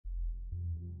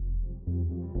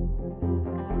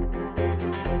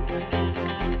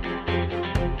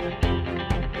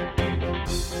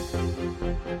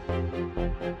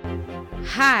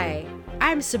Hi,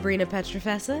 I'm Sabrina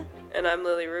Petrofessa. And I'm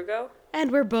Lily Rugo.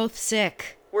 And we're both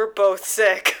sick. We're both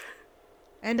sick.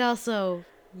 And also,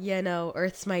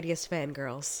 Earth's Mightiest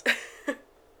Fangirls.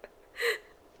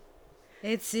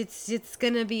 It's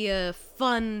gonna be a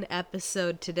fun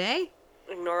episode today.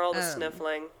 Ignore all the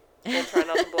sniffling. We'll try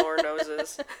not to blow our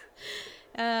noses.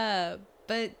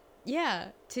 But yeah,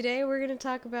 today we're gonna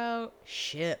talk about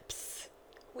ships.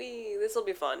 This'll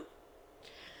be fun.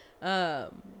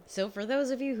 So for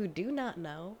those of you who do not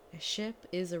know, a ship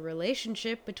is a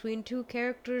relationship between two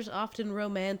characters, often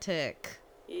romantic.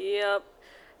 Yep.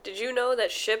 Did you know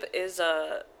that ship is,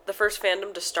 the first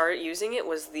fandom to start using it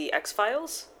was the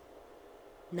X-Files?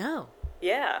 No.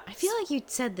 Yeah. I feel like you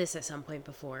said this at some point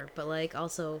before, but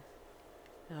also,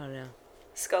 I don't know.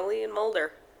 Scully and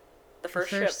Mulder. The first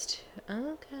ship.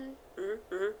 Okay.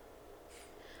 Mm-hmm.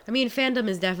 I mean, fandom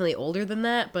is definitely older than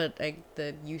that, but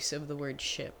the use of the word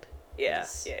ship. Yeah.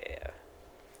 It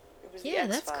was yeah,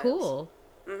 the that's X-Files. cool.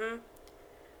 Mm-hmm.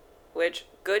 Which,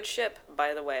 good ship,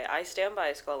 by the way. I stand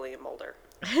by Scully and Mulder.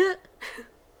 But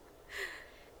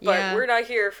we're not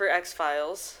here for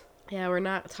X-Files. Yeah, we're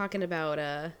not talking about,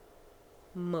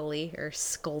 Mully or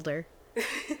Skulder.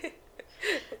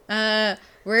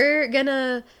 We're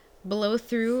gonna blow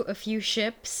through a few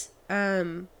ships.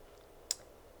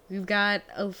 We've got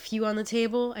a few on the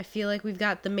table. I feel like we've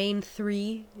got the main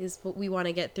three is what we want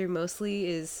to get through mostly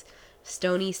is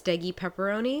Stony, Steggy,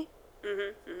 Pepperoni.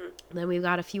 And then we've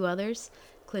got a few others.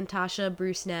 Clintasha,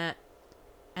 Bruce Nat.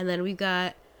 And then we've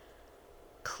got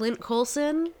Clint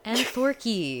Coulson and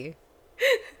Thorky.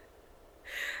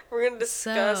 We're gonna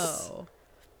discuss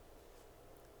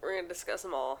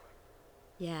them all.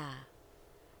 Yeah.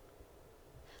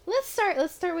 Let's start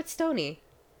with Stony.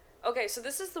 Okay, so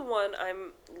this is the one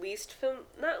I'm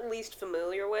not least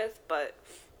familiar with, but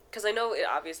because I know it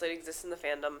obviously exists in the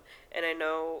fandom, and I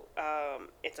know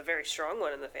it's a very strong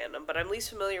one in the fandom, but I'm least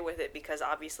familiar with it because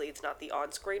obviously it's not the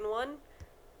on-screen one.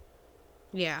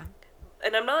 Yeah.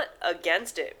 And I'm not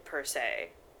against it per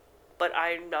se, but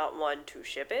I'm not one to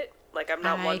ship it. Like I'm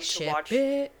not one to watch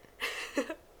it.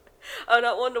 I'm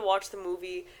not one to watch the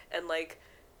movie and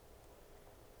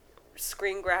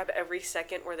screen grab every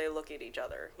second where they look at each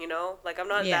other, you know? Like I'm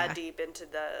not that deep into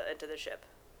the ship.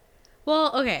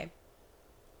 Well, okay.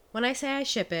 When I say I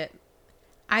ship it,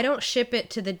 I don't ship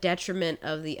it to the detriment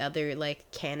of the other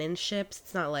canon ships.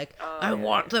 It's not like I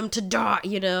want them to die,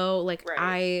 you know?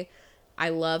 Right. I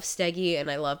love Steggy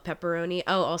and I love Pepperoni.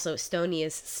 Oh, also Stony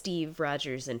is Steve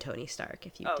Rogers and Tony Stark,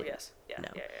 if you didn't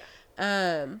know.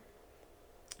 Yeah.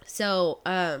 So,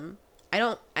 I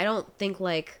don't think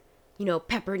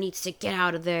Pepper needs to get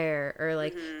out of there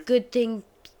or good thing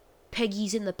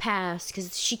Peggy's in the past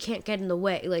because she can't get in the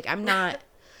way. I'm not,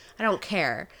 I don't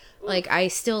care. I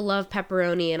still love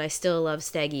Pepperoni and I still love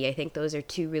Steggy. I think those are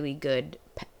two really good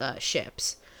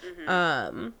ships.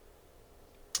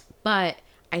 But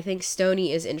I think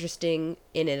Stony is interesting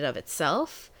in and of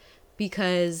itself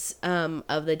because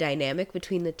of the dynamic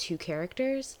between the two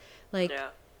characters.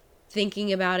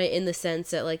 Thinking about it in the sense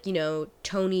that,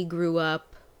 Tony grew up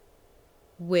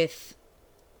with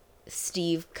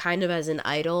Steve kind of as an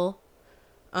idol,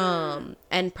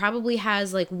 and probably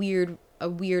has a weird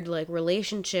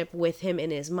relationship with him in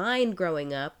his mind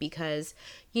growing up because,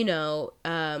 Steve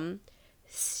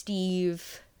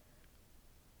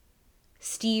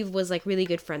was really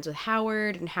good friends with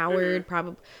Howard, and Howard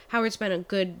spent a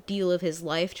good deal of his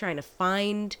life trying to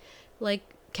find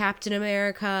Captain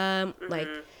America,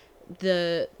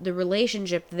 the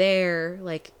relationship there,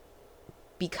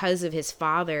 because of his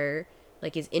father,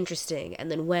 is interesting. And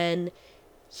then when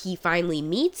he finally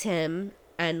meets him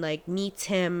and meets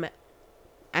him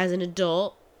as an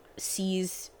adult,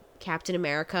 sees Captain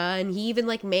America, and he even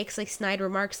makes snide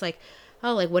remarks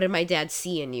oh, what did my dad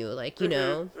see in you,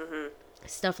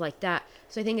 stuff like that.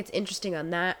 So I think it's interesting on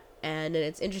that end, and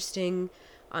it's interesting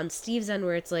on Steve's end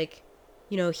where it's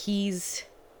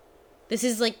this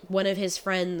is one of his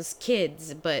friend's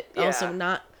kids, but also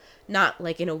not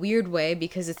in a weird way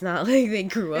because it's not he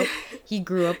grew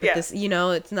up with this,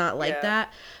 it's not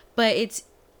that. But it's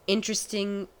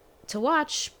interesting to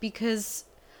watch because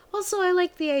also I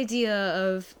like the idea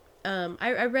of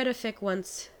I read a fic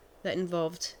once that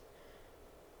involved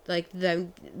the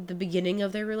beginning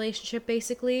of their relationship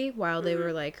basically while they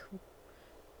were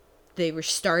they were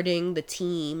starting the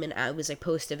team, and I was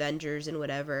post Avengers and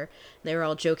whatever. And they were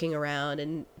all joking around,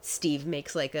 and Steve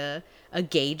makes a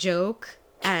gay joke,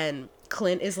 and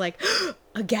Clint is a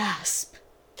gasp.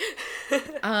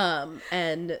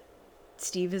 And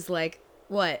Steve is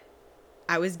what?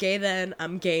 I was gay then,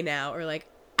 I'm gay now, or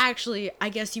actually, I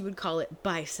guess you would call it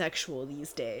bisexual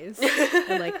these days.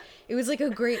 And like, it was like a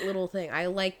great little thing. I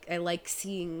like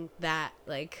seeing that,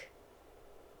 like,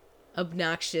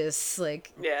 obnoxious,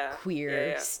 like,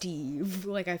 queer Steve.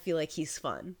 Like, I feel like he's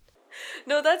fun.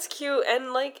 No, that's cute.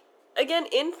 And like, again,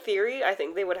 in theory, I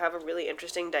think they would have a really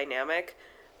interesting dynamic.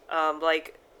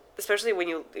 Like, especially when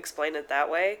you explain it that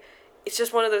way. It's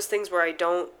just one of those things where I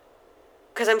don't,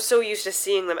 because I'm so used to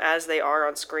seeing them as they are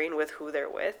on screen with who they're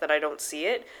with that I don't see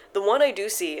it. The one I do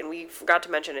see, and we forgot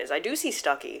to mention, is I do see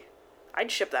Stucky.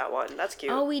 I'd ship that one. That's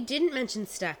cute. Oh, we didn't mention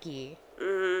Stucky.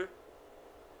 Mm-hmm.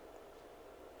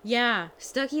 Yeah,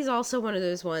 Stucky's also one of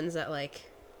those ones that,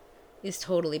 like, is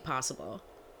totally possible.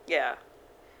 Yeah.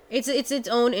 It's its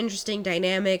own interesting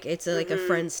dynamic. It's like a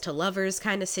friends to lovers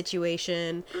kind of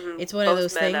situation. Mm-hmm. It's one of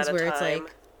those things where it's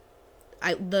like,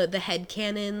 the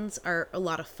headcanons are a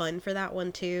lot of fun for that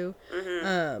one too.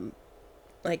 Mm-hmm.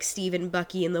 Like Steve and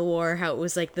Bucky in the war, how it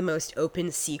was like the most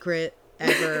open secret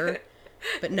ever,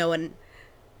 but no one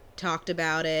talked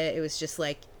about it. It was just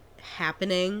like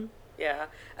happening. Yeah.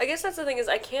 I guess that's the thing is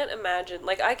I can imagine,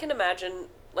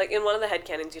 like in one of the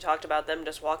headcanons you talked about them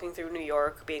just walking through New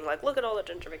York being like, look at all the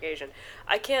gentrification.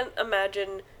 I can't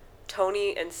imagine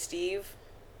Tony and Steve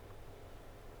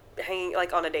hanging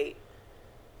like on a date.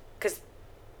 Because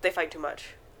they fight too much.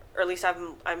 Or at least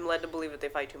I'm led to believe that they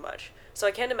fight too much. So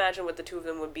I can't imagine what the two of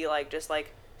them would be like just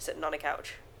like sitting on a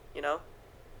couch, you know?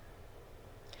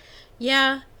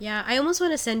 Yeah. I almost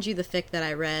want to send you the fic that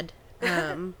I read.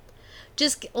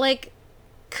 Just like,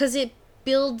 because it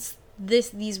builds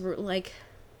these like,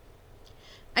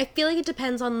 I feel like it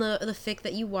depends on the fic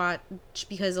that you watch,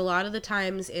 because a lot of the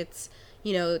times it's,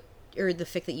 you know, or the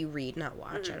fic that you read, not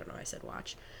watch. Mm-hmm. I don't know why I said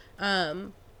watch.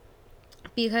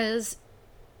 Because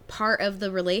part of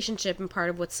the relationship and part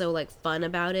of what's so, like, fun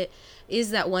about it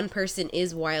is that one person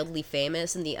is wildly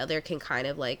famous and the other can kind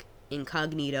of, like,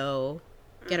 incognito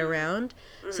get around.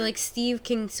 Mm-hmm. So, like, Steve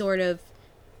can sort of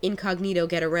incognito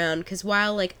get around, because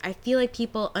while, like, I feel like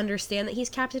people understand that he's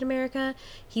Captain America,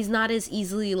 he's not as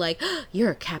easily like, oh,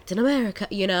 you're Captain America,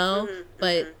 you know? Mm-hmm.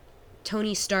 But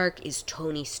Tony Stark is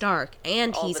Tony Stark,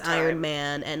 and he's Iron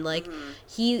Man, and, like,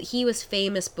 he was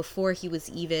famous before he was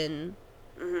even,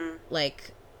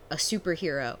 like, a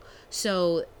superhero.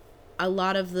 So a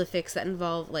lot of the fics that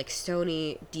involve, like,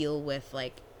 Stony deal with,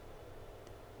 like,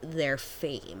 their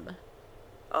fame.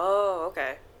 Oh,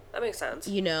 okay. That makes sense.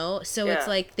 You know? So it's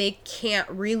like they can't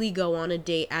really go on a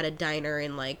date at a diner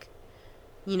in, like,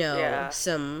 you know,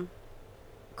 some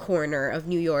corner of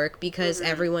New York because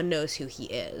everyone knows who he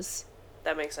is.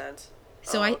 That makes sense.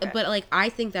 So but, like, I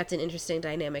think that's an interesting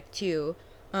dynamic too.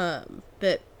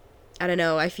 But I don't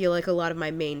know, I feel like a lot of my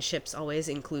main ships always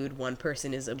include one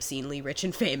person is obscenely rich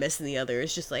and famous and the other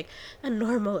is just like a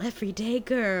normal everyday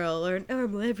girl or a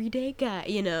normal everyday guy,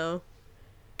 you know?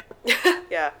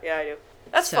 Yeah, I do.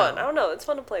 That's fun. I don't know. It's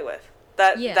fun to play with.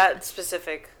 That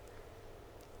specific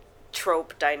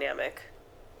trope dynamic.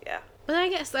 Yeah. But I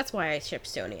guess that's why I ship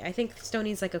Stony. I think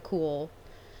Stony's like a cool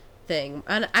thing.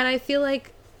 And I feel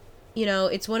like, you know,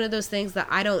 it's one of those things that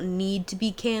I don't need to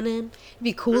be canon. It'd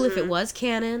be cool if it was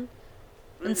canon.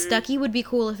 And Stucky would be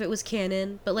cool if it was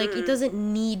canon. But, like, it doesn't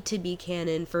need to be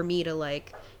canon for me to,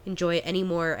 like, enjoy it any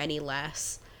more or any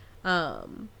less.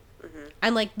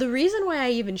 And, like, the reason why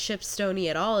I even shipped Stony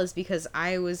at all is because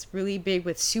I was really big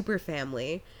with Super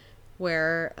Family,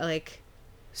 where, like...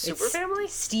 Super Family?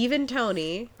 Steve and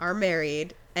Tony are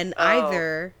married, and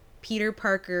either Peter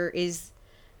Parker is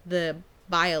the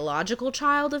biological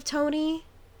child of Tony,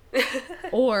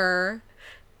 or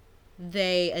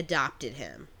they adopted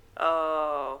him.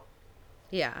 Oh.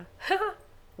 Yeah.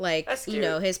 Like, you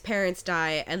know, his parents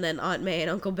die, and then Aunt May and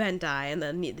Uncle Ben die, and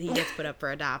then he gets put up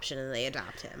for adoption, and they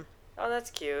adopt him. Oh,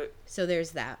 that's cute. So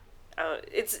there's that.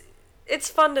 It's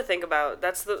fun to think about.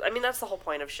 That's the whole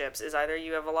point of ships, is either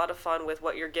you have a lot of fun with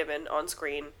what you're given on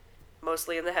screen,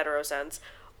 mostly in the hetero sense,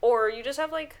 or you just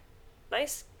have, like,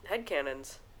 nice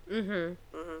headcanons. Yeah.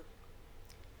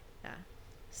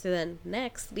 So then,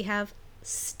 next, we have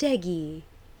Steggy.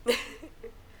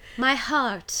 My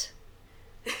heart.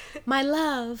 My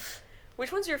love.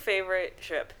 Which one's your favorite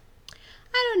ship?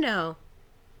 I don't know.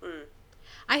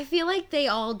 I feel like they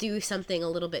all do something a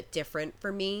little bit different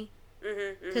for me.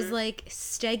 Because, like,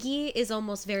 Steggy is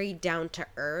almost very down to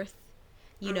earth.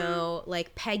 You know,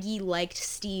 like, Peggy liked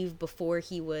Steve before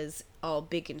he was all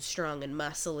big and strong and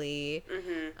muscly.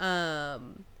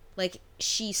 Like,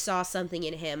 she saw something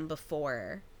in him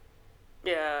before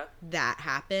that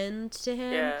happened to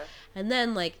him. Yeah. And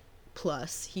then, like,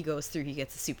 plus, he goes through, he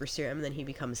gets a super serum, and then he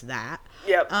becomes that.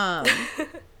 Yep.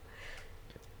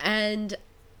 And,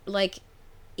 like,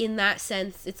 in that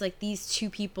sense, it's like these two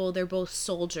people, they're both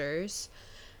soldiers.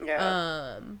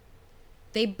 Yeah.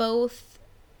 They both,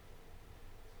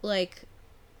 like,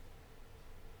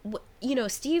 you know,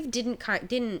 Steve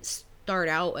didn't start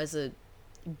out as a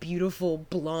beautiful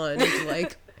blonde,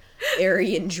 like,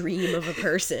 Aryan dream of a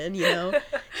person, you know?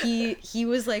 He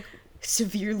was, like,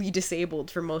 severely disabled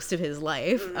for most of his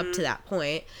life up to that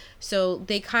point. So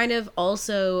they kind of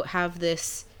also have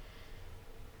this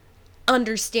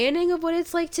understanding of what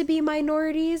it's like to be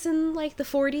minorities in, like, the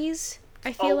 40s,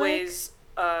 I feel always,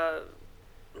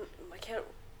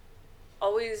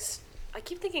 I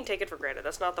keep thinking take it for granted.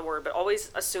 That's not the word, but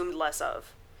always assumed less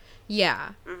of.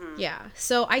 Yeah. Mm-hmm. Yeah.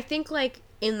 So I think, like,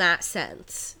 in that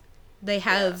sense, they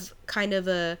have kind of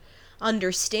a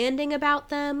understanding about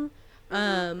them.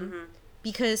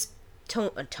 Because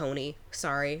Tony,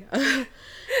 sorry.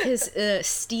 Because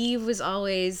Steve was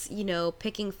always, you know,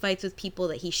 picking fights with people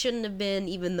that he shouldn't have been,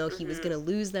 even though he was going to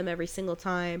lose them every single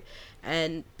time.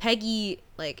 And Peggy,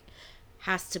 like,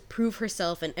 has to prove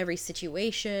herself in every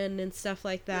situation and stuff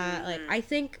like that. Like, I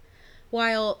think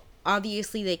while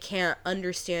obviously they can't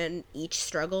understand each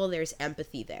struggle, there's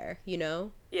empathy there, you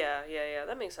know? Yeah,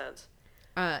 that makes sense.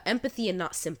 Empathy and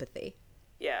not sympathy.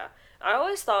 Yeah. I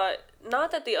always thought, not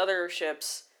that the other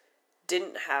ships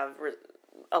didn't have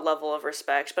a level of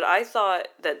respect, but I thought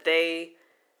that they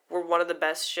were one of the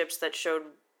best ships that showed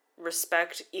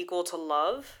respect equal to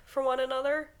love for one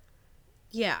another.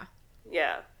 Yeah.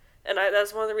 Yeah. And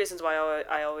that's one of the reasons why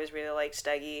I always really liked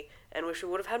Steggy and wish we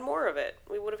would have had more of it.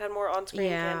 We would have had more on-screen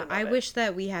canon of I it. wish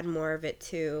that we had more of it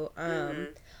too.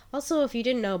 Also, if you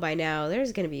didn't know by now,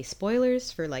 there's going to be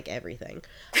spoilers for, like, everything.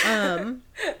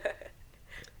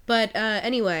 But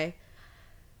anyway,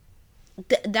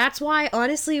 that's why,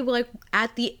 honestly, like,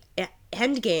 at the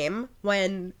end game,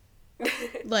 when,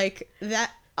 like,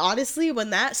 that, honestly, when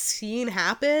that scene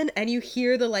happened, and you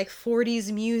hear the, like, 40s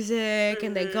music,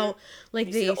 and they go,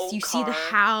 like, you see the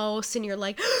house, and you're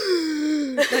like,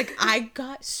 like, I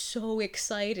got so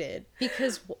excited,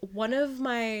 because one of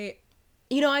my,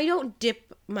 you know, I don't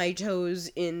dip my toes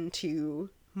into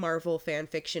Marvel fan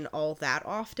fiction all that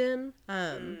often,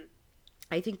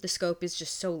 I think the scope is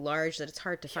just so large that it's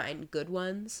hard to find good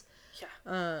ones.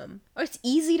 Yeah. Or it's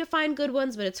easy to find good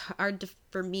ones, but it's hard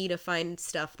for me to find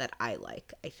stuff that I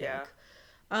like, I think.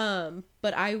 Yeah.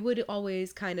 But I would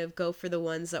always kind of go for the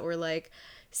ones that were like,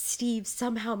 Steve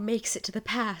somehow makes it to the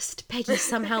past, Peggy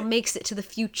somehow makes it to the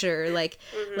future, like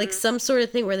like some sort of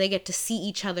thing where they get to see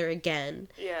each other again.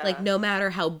 Yeah. Like, no matter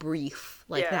how brief,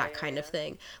 like that kind of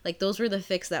thing. Like, those were the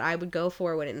fics that I would go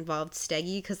for when it involved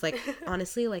Steggy, because, like,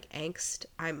 honestly, like, angst,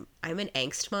 I'm an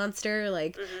angst monster.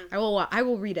 Like, I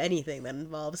will read anything that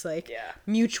involves, like,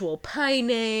 mutual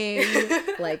pining,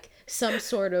 like, some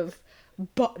sort of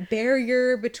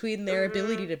barrier between their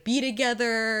ability to be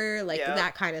together, like,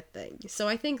 that kind of thing. So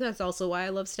I think that's also why I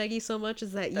love Steggy so much,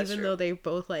 is that even though they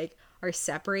both, like, are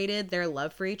separated, their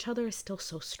love for each other is still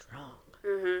so strong.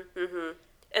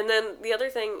 And then the other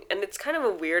thing, and it's kind of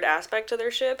a weird aspect to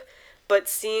their ship, but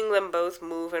seeing them both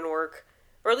move and work,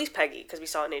 or at least Peggy, because we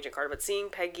saw it in Agent Carter, but seeing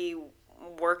Peggy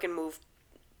work and move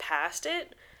past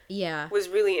it was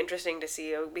really interesting to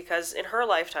see, because in her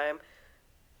lifetime,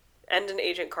 and in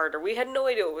Agent Carter, we had no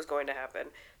idea what was going to happen.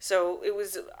 So it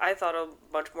was, I thought, a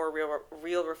much more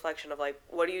real reflection of, like,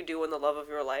 what do you do when the love of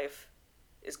your life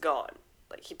is gone?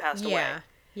 Like, he passed away.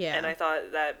 Yeah. And I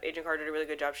thought that Agent Carter did a really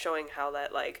good job showing how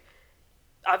that, like,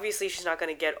 obviously she's not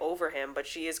going to get over him, but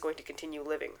she is going to continue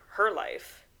living her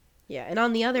life. Yeah, and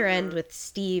on the other end with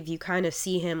Steve, you kind of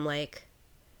see him, like,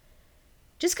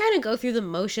 just kind of go through the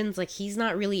motions, like, he's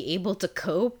not really able to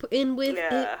cope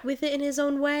with it in his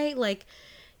own way. Like,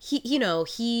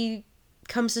 he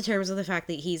comes to terms with the fact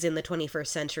that he's in the 21st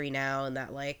century now, and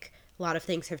that, like, a lot of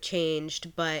things have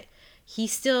changed, but he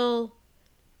still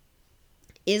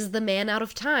is the man out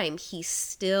of time. He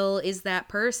still is that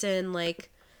person, like,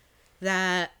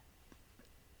 that,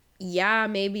 yeah,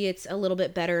 maybe it's a little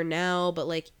bit better now, but,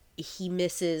 like, he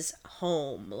misses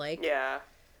home. Like,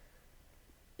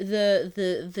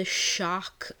 the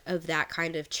shock of that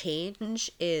kind of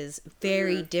change is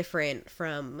very different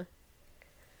from,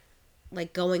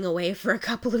 like, going away for a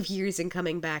couple of years and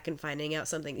coming back and finding out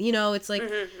something. You know, it's like,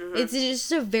 it's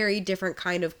just a very different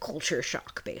kind of culture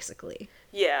shock, basically.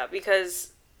 Yeah,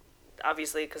 because,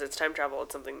 obviously, because it's time travel,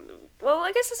 it's something, well,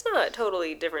 I guess it's not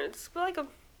totally different. It's like a,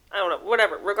 I don't know,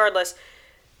 whatever. Regardless,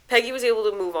 Peggy was able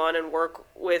to move on and work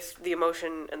with the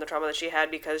emotion and the trauma that she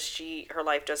had because her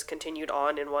life just continued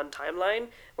on in one timeline,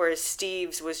 whereas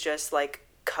Steve's was just, like,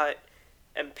 cut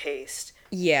and paste.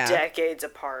 Yeah. Decades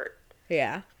apart.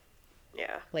 Yeah.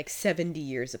 Yeah. Like 70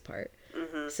 years apart.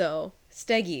 So,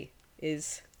 Steggy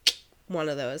is one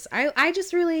of those. I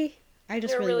just really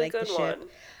like the ship. One.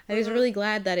 I was really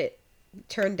glad that it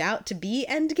turned out to be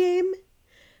Endgame.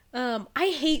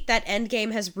 I hate that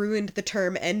Endgame has ruined the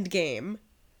term Endgame.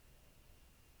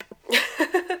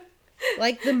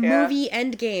 Like, the movie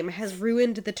Endgame has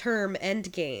ruined the term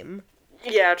Endgame.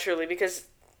 Yeah, truly, because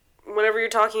whenever you're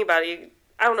talking about it,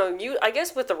 I don't know, I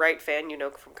guess with the right fan, you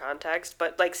know from context,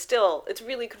 but, like, still, it's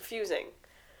really confusing.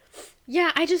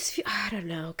 Yeah, I just feel, I don't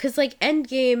know, because, like,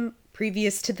 Endgame,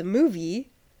 previous to the movie,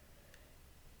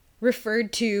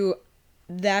 referred to,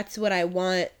 that's what I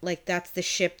want, like, that's the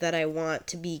ship that I want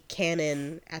to be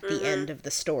canon at the end of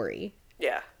the story.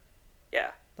 Yeah.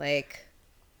 Yeah. Like,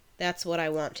 that's what I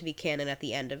want to be canon at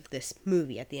the end of this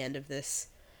movie, at the end of this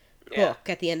book,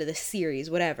 at the end of this series,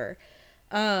 whatever.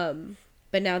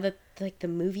 But now that, like, the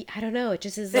movie, I don't know, it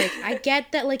just is, like, I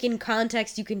get that, like, in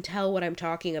context you can tell what I'm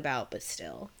talking about, but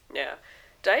still. Yeah.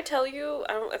 Did I tell you,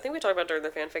 I think we talked about during the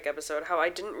fanfic episode, how I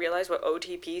didn't realize what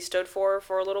OTP stood for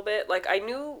a little bit? Like, I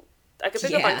knew, I could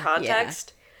pick up on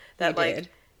context that, like,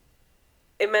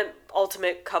 it meant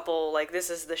ultimate couple, like,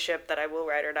 this is the ship that I will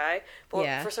ride or die.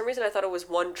 But for some reason I thought it was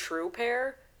one true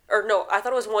pair. Or no, I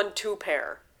thought it was 1-2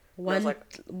 pair. One,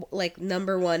 like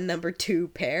number 1, number 2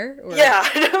 pair? Or... Yeah,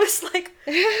 and I was like,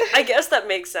 I guess that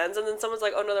makes sense. And then someone's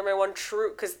like, oh no, they're my one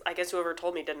true, because I guess whoever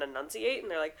told me didn't enunciate,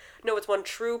 and they're like, no, it's one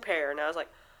true pair. And I was like,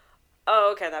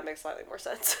 oh, okay, that makes slightly more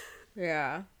sense.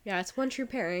 Yeah, it's one true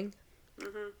pairing.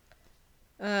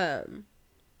 So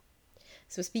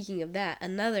speaking of that,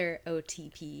 another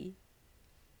OTP,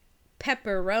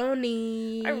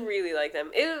 pepperoni. I really like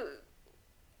them.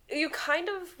 You kind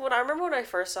of, when I remember when I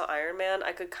first saw Iron Man,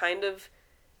 I could kind of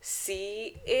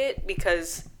see it,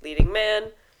 because leading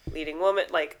man, leading woman,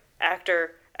 like,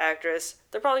 actor, actress,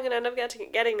 they're probably going to end up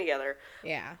getting together.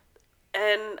 Yeah.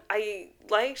 And I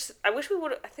wish we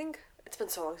would, I think, it's been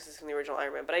so long since the original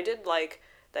Iron Man, but I did like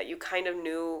that you kind of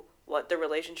knew what the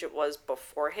relationship was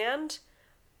beforehand,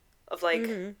 of, like,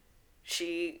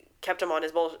 she kept him on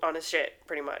his shit,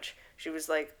 pretty much. She was,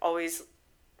 like, always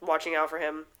watching out for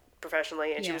him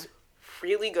professionally, and she was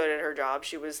really good at her job.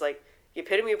 She was, like, the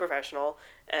epitome of professional,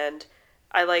 and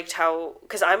I liked how,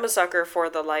 because I'm a sucker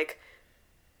for the, like,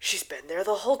 she's been there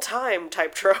the whole time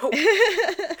type trope.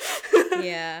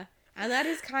 Yeah, and that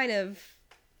is kind of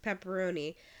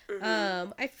pepperoni.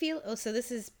 I feel, so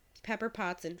this is Pepper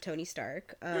Potts and Tony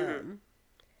Stark, and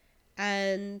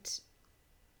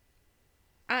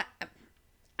I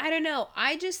don't know,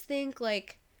 I just think,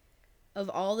 like, of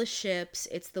all the ships,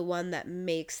 it's the one that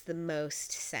makes the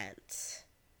most sense.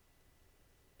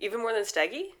 Even more than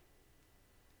Steggy?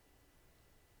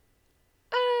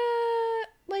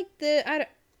 Like, I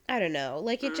don't know.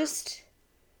 Like, it just...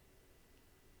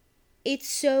 It's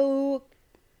so...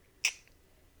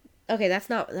 Okay, that's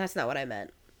not what I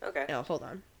meant. Okay. No, hold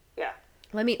on. Yeah.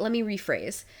 Let me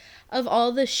rephrase. Of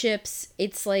all the ships,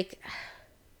 it's, like...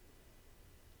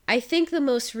 I think the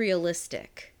most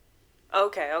realistic.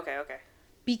 Okay.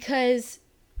 Because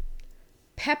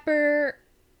Pepper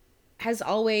has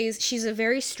always... She's a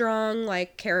very strong,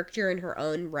 like, character in her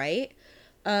own right.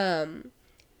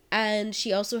 And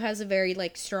she also has a very,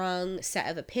 like, strong set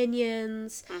of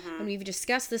opinions. And we've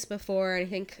discussed this before, and I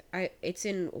think it's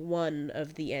in one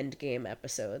of the Endgame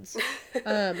episodes.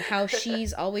 How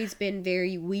she's always been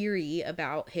very weary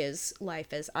about his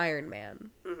life as Iron Man.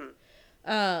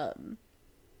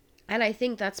 And I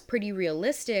think that's pretty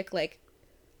realistic, like,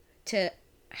 to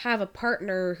have a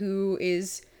partner who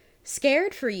is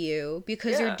scared for you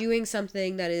because you're doing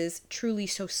something that is truly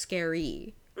so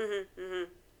scary.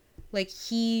 Like,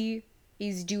 he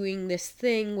is doing this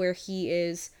thing where he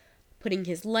is putting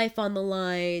his life on the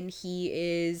line. He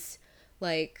is,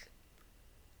 like,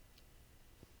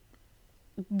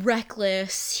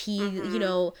 reckless. He, you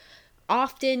know,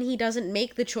 often he doesn't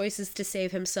make the choices to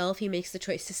save himself. He makes the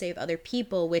choice to save other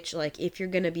people, which, like, if you're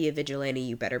gonna be a vigilante,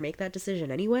 you better make that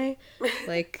decision anyway.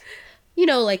 Like, you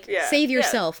know, like, save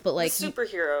yourself, but, like... The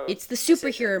superhero. It's the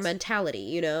superhero mentality,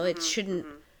 you know? It shouldn't...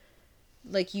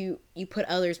 Like, you put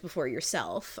others before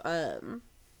yourself.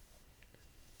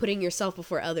 Putting yourself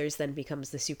before others then becomes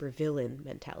the supervillain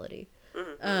mentality.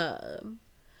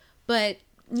 But,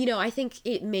 you know, I think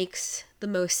it makes the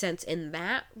most sense in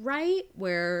that, right?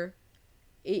 Where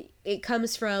it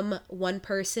comes from one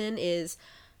person is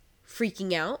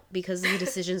freaking out because of the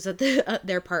decisions that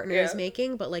their partner is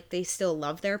making, but, like, they still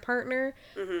love their partner.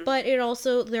 But it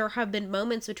also, there have been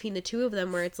moments between the two of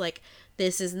them where it's like,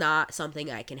 this is not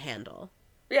something I can handle.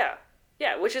 Yeah,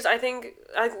 which is, I think,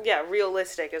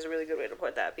 realistic is a really good way to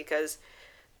put that, because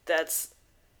that's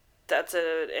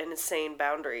an insane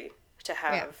boundary to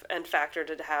have and factor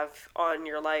to have on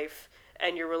your life.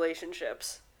 and your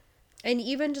relationships. And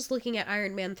even just looking at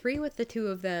Iron Man 3 with the two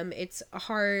of them, it's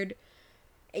hard.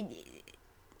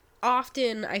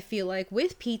 Often, I feel like,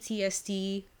 with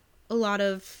PTSD, a lot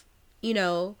of,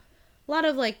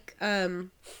 like,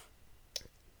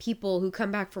 people who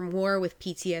come back from war with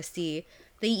PTSD,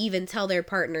 they even tell their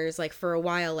partners, like, for a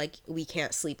while, like, we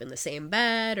can't sleep in the same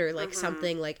bed, or, like,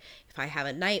 something, like, if I have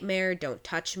a nightmare, don't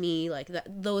touch me, like,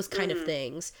 those kind of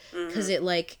things. Because it,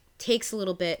 like, takes a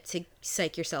little bit to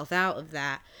psych yourself out of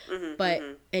that. But,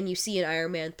 and you see in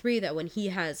Iron Man 3 that when he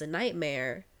has a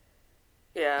nightmare,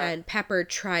 and Pepper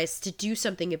tries to do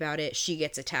something about it, she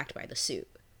gets attacked by the suit.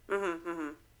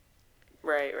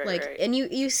 Right, like, and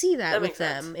you see that with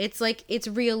them. Sense. It's like, it's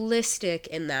realistic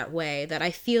in that way that I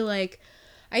feel like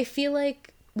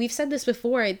we've said this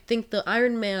before. I think the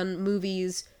Iron Man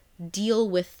movies deal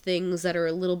with things that are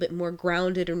a little bit more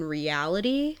grounded in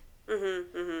reality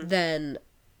than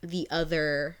the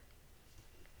other,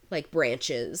 like,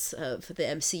 branches of the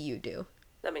MCU do.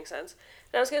 That makes sense.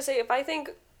 And I was gonna say,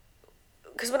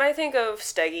 because when I think of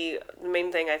Steggy, the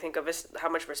main thing I think of is how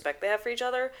much respect they have for each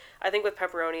other. I think with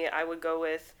Pepperoni, I would go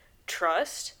with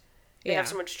trust. They have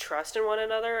so much trust in one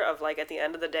another of, like, at the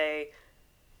end of the day,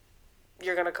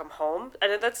 you're gonna come home.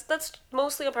 And that's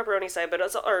mostly on Pepperoni's side,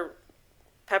 or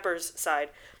Pepper's side.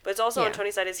 But it's also on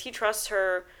Tony's side, is he trusts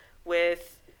her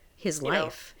with his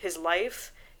life.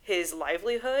 His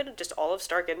livelihood, just all of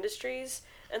Stark Industries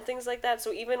and things like that.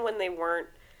 So even when they weren't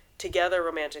together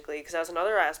romantically, because that's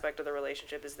another aspect of the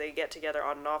relationship, is they get together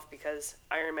on and off because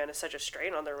Iron Man is such a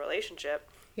strain on their relationship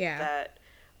that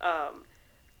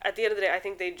at the end of the day, I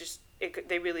think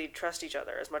they really trust each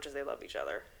other as much as they love each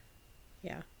other.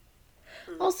 Yeah.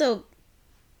 Also,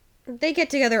 they get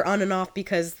together on and off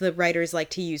because the writers like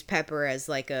to use Pepper as,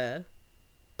 like, a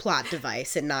plot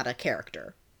device and not a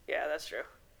character. Yeah, that's true.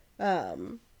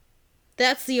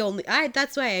 That's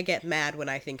why I get mad when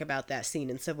I think about that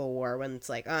scene in Civil War when it's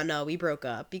like, oh no, we broke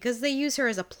up, because they use her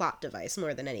as a plot device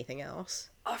more than anything else.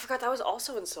 Oh, I forgot that was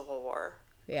also in Civil War.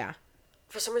 Yeah.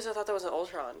 For some reason I thought that was in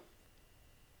Ultron.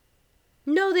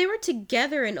 No, they were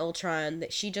together in Ultron,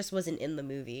 that she just wasn't in the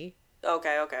movie.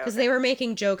 Okay. Because they were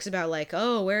making jokes about, like,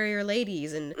 oh, where are your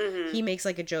ladies? And he makes,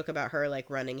 like, a joke about her, like,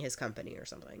 running his company or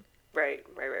something. Right.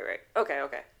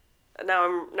 Okay. Now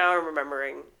I'm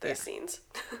remembering those scenes.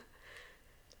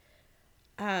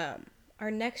 Our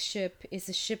next ship is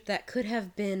a ship that could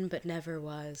have been but never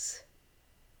was.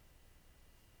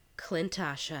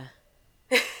 Clintasha.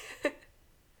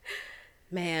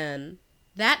 Man,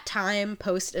 that time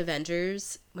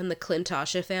post-Avengers when the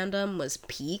Clintasha fandom was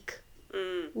peak.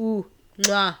 Ooh,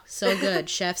 mwah, so good.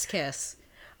 Chef's kiss.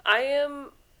 I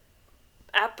am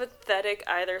apathetic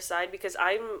either side because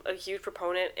I'm a huge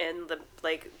proponent in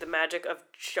the magic of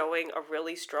showing a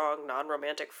really strong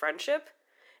non-romantic friendship.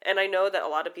 And I know that a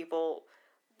lot of people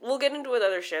will get into it with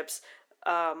other ships,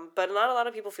 but not a lot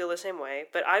of people feel the same way.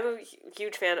 But I'm a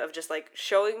huge fan of just, like,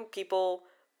 showing people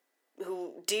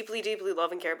who deeply, deeply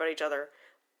love and care about each other,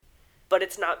 but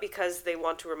it's not because they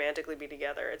want to romantically be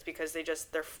together. It's because they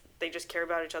just care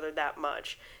about each other that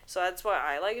much. So that's why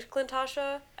I liked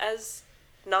Clintasha as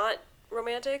not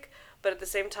romantic, but at the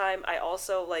same time, I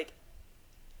also, like,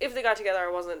 if they got together,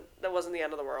 that wasn't the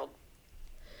end of the world.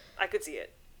 I could see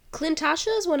it.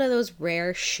 Clintasha is one of those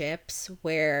rare ships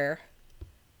where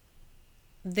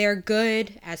they're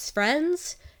good as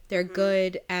friends, they're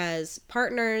good as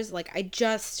partners. Like, I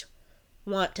just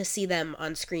want to see them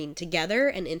on screen together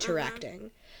and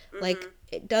interacting. Like,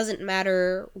 it doesn't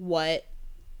matter what,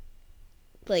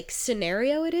 like,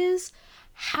 scenario it is.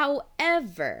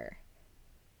 However,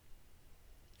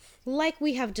 like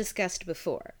we have discussed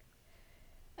before,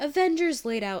 Avengers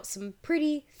laid out some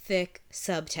pretty thick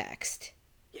subtext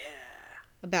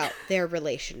about their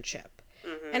relationship.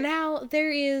 And now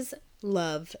there is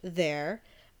love there.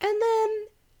 And then,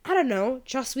 I don't know,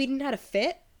 Joss Whedon had a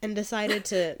fit and decided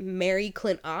to marry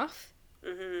Clint off.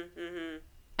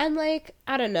 And, like,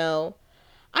 I don't know.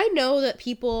 I know that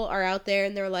people are out there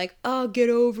and they're like, oh, get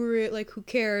over it. Like, who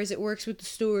cares? It works with the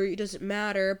story. It doesn't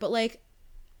matter. But, like,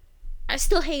 I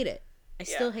still hate it. I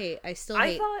still hate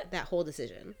that whole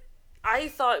decision. I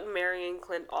thought marrying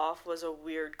Clint off was a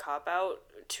weird cop-out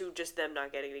to just them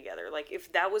not getting together. Like,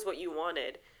 if that was what you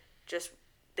wanted, just,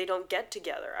 they don't get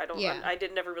together. I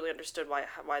never really understood why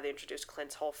they introduced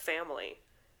Clint's whole family.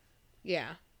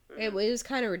 Yeah. It was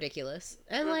kind of ridiculous.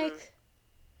 And, like,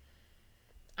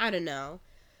 I don't know.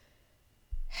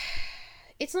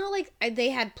 It's not like they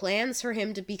had plans for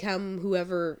him to become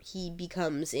whoever he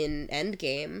becomes in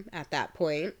Endgame at that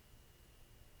point.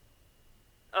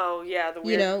 Oh, yeah, the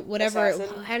weird whatever.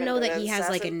 Assassin, I know that he has,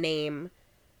 assassin. like, a name.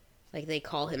 Like, they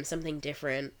call him something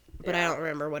different. but I don't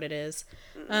remember what it is.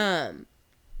 But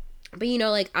you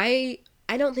know, like I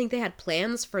don't think they had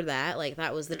plans for that. Like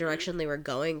that was the direction they were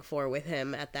going for with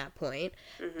him at that point.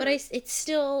 But it's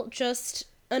still just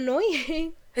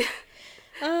annoying.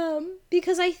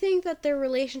 Because I think that their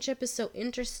relationship is so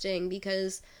interesting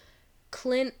because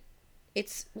Clint,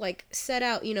 it's like set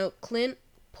out, you know, Clint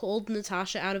pulled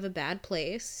Natasha out of a bad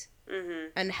place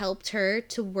and helped her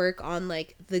to work on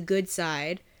like the good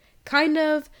side. Kind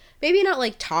of, maybe not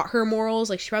like taught her morals,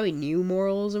 like she probably knew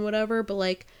morals and whatever, but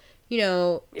like, you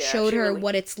know, showed her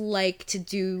what it's like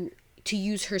to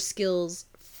use her skills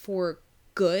for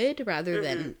good rather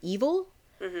than evil.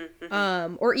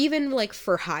 Or even like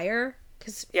for hire,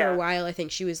 because for a while I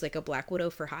think she was like a Black Widow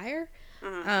for hire.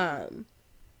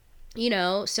 You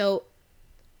know, so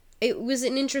it was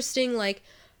an interesting, like,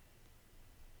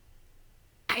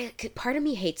 part of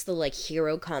me hates the, like,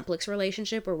 hero complex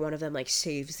relationship where one of them, like,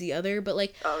 saves the other, but,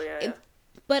 like...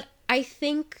 But I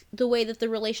think the way that the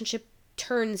relationship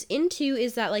turns into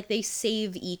is that, like, they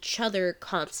save each other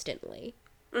constantly.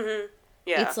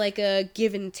 Yeah. It's like a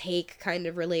give and take kind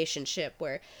of relationship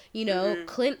where, you know,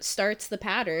 Clint starts the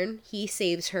pattern, he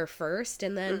saves her first,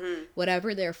 and then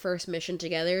whatever their first mission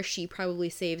together, she probably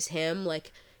saves him,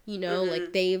 like, you know,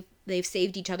 like, they've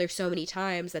saved each other so many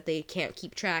times that they can't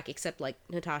keep track, except, like,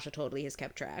 Natasha totally has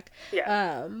kept track.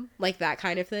 Yeah. Like, that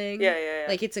kind of thing. Yeah.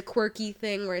 Like, it's a quirky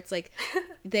thing where it's, like,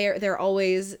 they're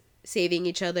always saving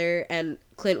each other, and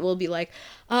Clint will be like,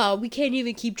 oh, we can't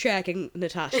even keep track, and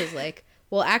Natasha's like,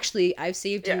 well, actually, I've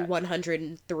saved you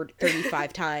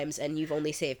 135 times, and you've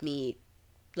only saved me,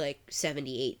 like,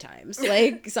 78 times.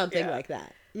 Like, something like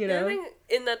that, you know? I think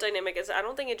in that dynamic, I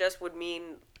don't think it just would mean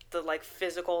the, like,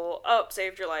 physical,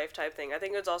 saved your life type thing. I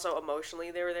think it's also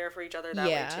emotionally they were there for each other that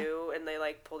way, too, and they,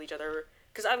 like, pulled each other...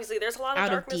 Because obviously there's a lot of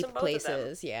darkness in both places, of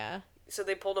them. Yeah. So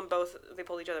they pulled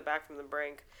each other back from the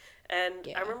brink. And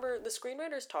I remember the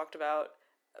screenwriters talked about...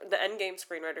 The Endgame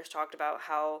screenwriters talked about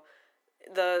how...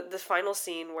 The final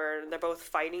scene where they're both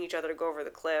fighting each other to go over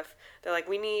the cliff, they're like,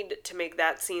 we need to make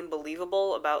that scene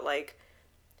believable about, like,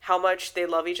 how much they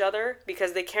love each other,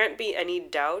 because there can't be any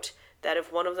doubt that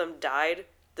if one of them died,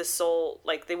 the soul,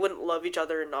 like, they wouldn't love each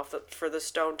other enough for the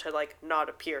stone to, like, not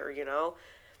appear, you know?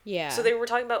 Yeah. So they were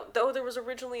talking about, though there was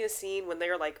originally a scene when they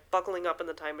were, like, buckling up in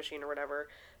the time machine or whatever,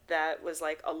 that was,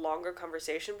 like, a longer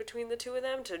conversation between the two of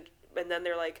them, and then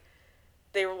they're, like,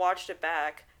 they watched it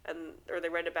back, or they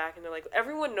read it back, and they're like,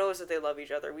 everyone knows that they love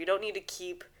each other. We don't need to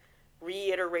keep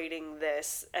reiterating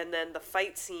this. And then the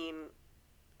fight scene,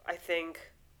 I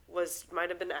think, might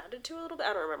have been added to a little bit.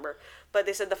 I don't remember. But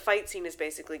they said the fight scene is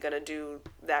basically going to do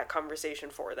that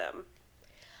conversation for them.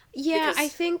 Yeah, I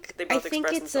think they both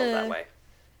express themselves that way.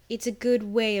 It's a good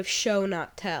way of show,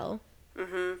 not tell.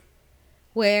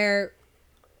 Where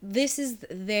this is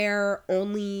their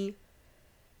only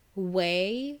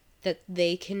way that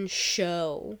they can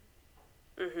show,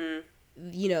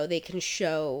 you know, they can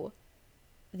show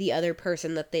the other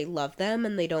person that they love them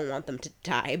and they don't want them to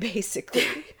die, basically.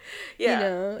 You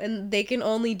know, and they can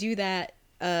only do that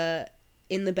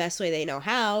in the best way they know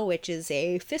how, which is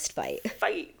a fist fight.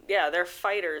 Yeah, they're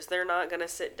fighters. They're not gonna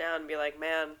sit down and be like,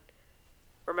 man,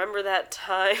 remember that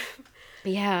time?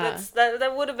 Yeah.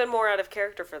 That would have been more out of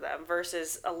character for them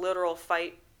versus a literal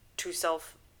fight to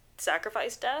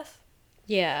self-sacrifice death.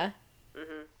 Yeah.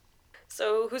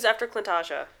 So, who's after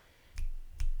Clintasha?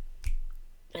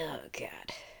 Oh,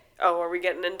 God. Oh, are we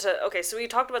getting into... Okay, so we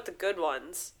talked about the good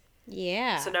ones.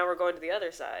 Yeah. So now we're going to the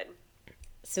other side.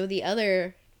 So the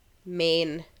other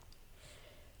main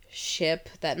ship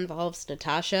that involves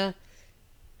Natasha...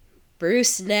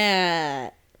 Bruce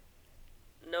Nat.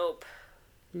 Nope.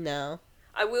 No.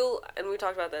 I will, and we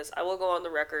talked about this, I will go on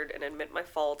the record and admit my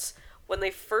faults. When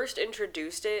they first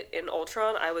introduced it in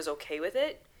Ultron, I was okay with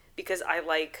it, because I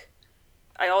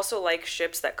also like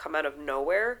ships that come out of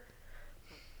nowhere,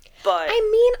 but... I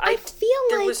mean, I feel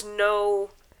like... There was no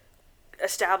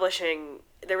establishing,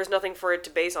 there was nothing for it to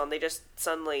base on, they just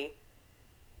suddenly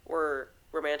were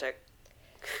romantic.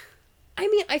 I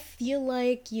mean, I feel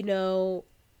like, you know...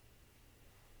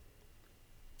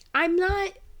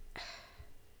 I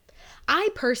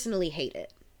personally hate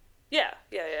it. Yeah.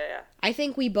 I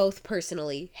think we both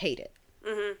personally hate it.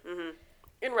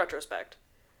 In retrospect.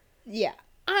 Yeah.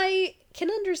 I can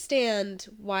understand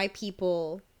why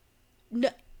people... No,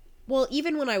 well,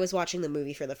 even when I was watching the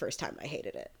movie for the first time, I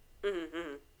hated it.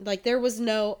 Like, there was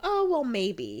no, oh, well,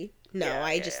 maybe. No,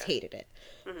 I just hated it.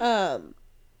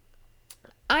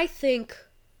 I think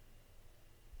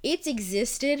it's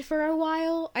existed for a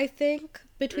while, I think,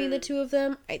 between the two of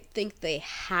them. I think they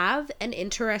have an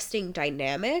interesting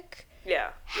dynamic.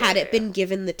 Had it been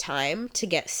given the time to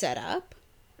get set up.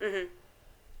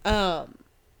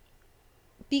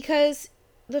 Because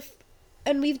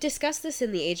and we've discussed this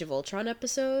in the Age of Ultron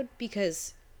episode,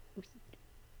 because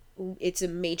it's a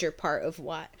major part of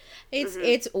why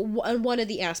it's one of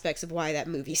the aspects of why that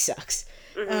movie sucks.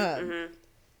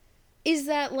 Is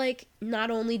that, like, not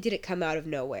only did it come out of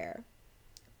nowhere,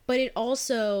 but it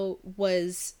also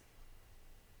was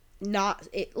not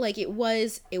it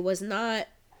was not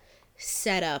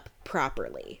set up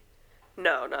properly.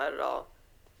 No, not at all.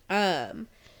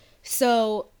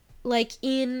 So, like,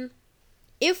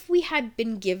 if we had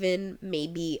been given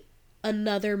maybe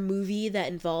another movie that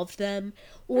involved them,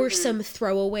 or some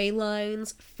throwaway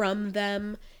lines from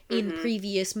them in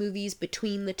previous movies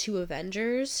between the two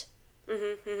Avengers,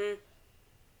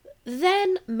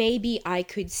 then maybe I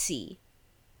could see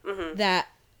that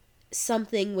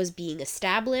something was being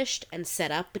established and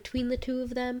set up between the two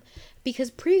of them.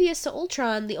 Because previous to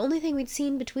Ultron, the only thing we'd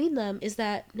seen between them is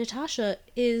that Natasha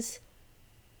is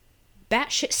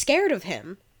batshit scared of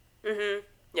him.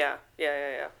 Yeah.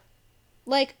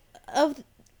 Like, of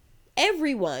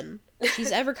everyone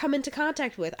she's ever come into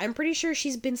contact with, I'm pretty sure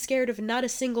she's been scared of not a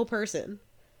single person.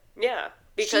 Yeah,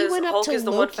 because Hulk is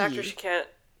the one factor she can't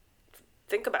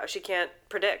think about. She can't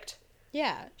predict.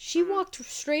 Yeah, she walked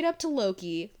straight up to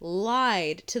Loki,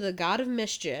 lied to the god of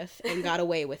mischief, and got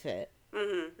away with it.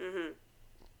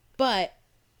 But,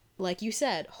 like you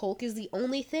said, Hulk is the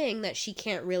only thing that she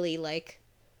can't really, like,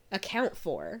 account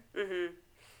for.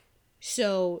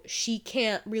 So she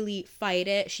can't really fight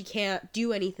it. She can't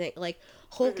do anything. Like,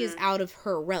 Hulk is out of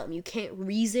her realm. You can't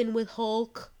reason with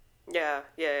Hulk. Yeah.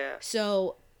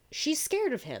 So she's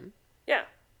scared of him. Yeah.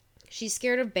 She's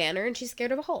scared of Banner, and she's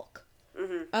scared of Hulk.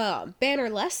 Banner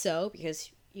less so,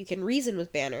 because you can reason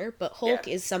with Banner, but Hulk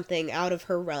is something out of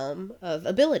her realm of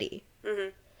ability.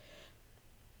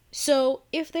 So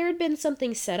if there had been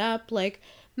something set up, like,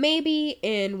 maybe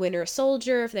in Winter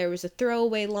Soldier, if there was a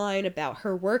throwaway line about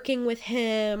her working with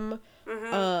him,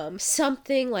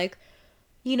 something like,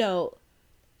 you know,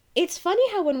 it's funny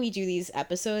how when we do these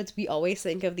episodes, we always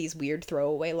think of these weird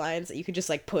throwaway lines that you could just,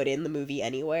 like, put in the movie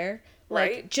anywhere.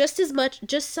 Like, right?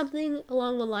 just something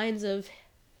along the lines of,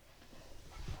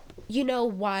 you know,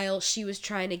 while she was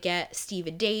trying to get Steve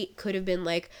a date, could have been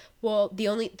like, well,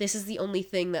 this is the only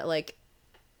thing that, like,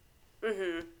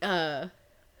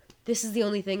 this is the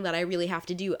only thing that I really have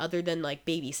to do other than, like,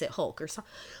 babysit Hulk or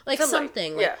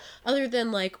something. Like, other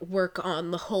than, like, work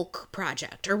on the Hulk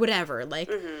project or whatever. Like,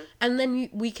 and then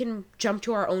we can jump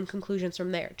to our own conclusions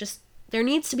from there. Just, there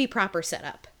needs to be proper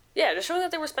setup. Yeah, to show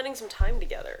that they were spending some time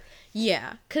together.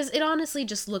 Yeah, because it honestly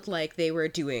just looked like they were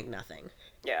doing nothing.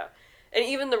 Yeah. And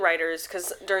even the writers,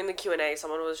 because during the Q&A,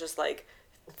 someone was just like,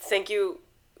 thank you,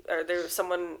 or there was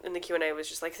someone in the Q&A was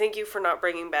just like, thank you for not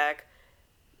bringing back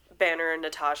Banner and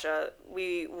Natasha.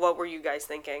 What were you guys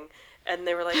thinking? And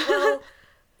they were like, well,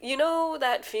 you know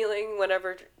that feeling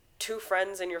whenever two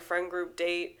friends in your friend group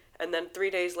date, and then 3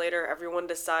 days later everyone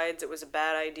decides it was a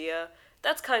bad idea?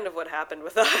 That's kind of what happened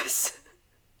with us.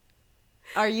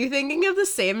 Are you thinking of the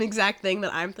same exact thing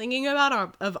that I'm thinking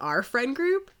about of our friend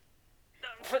group?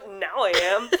 Now I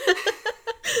am.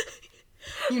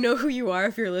 You know who you are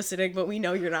if you're listening, but we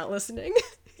know you're not listening.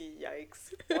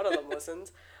 Yikes. One of them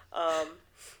listens.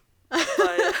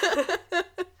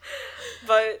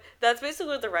 But that's basically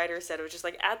what the writer said. It was just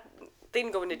like, they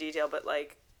didn't go into detail, but,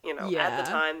 like, you know, at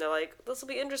the time, they're like, this will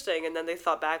be interesting. And then they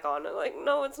thought back on it, like,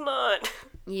 no, it's not.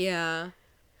 Yeah.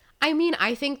 I mean,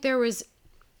 I think there was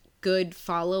good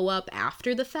follow-up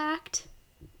after the fact.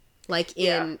 Like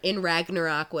in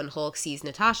Ragnarok, when Hulk sees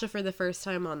Natasha for the first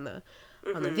time on the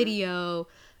video,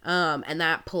 and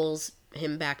that pulls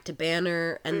him back to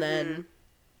Banner, and then,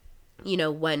 you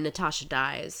know, when Natasha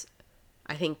dies,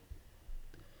 I think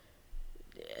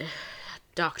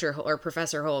Dr. or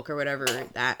Professor Hulk or whatever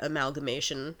that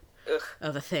amalgamation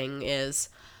of a thing is,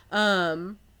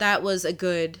 that was a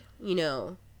good, you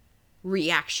know,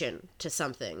 reaction to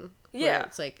something. Yeah.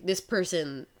 It's like, this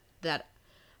person that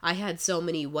I had so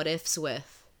many what ifs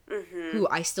with, who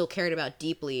I still cared about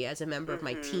deeply as a member of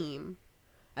my team,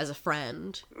 as a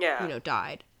friend, you know,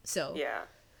 died. So yeah,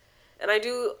 and I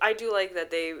do like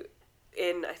that they,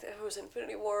 in I think it was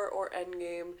Infinity War or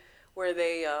Endgame, where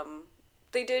they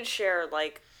did share,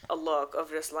 like, a look of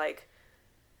just like,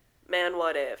 man,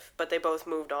 what if? But they both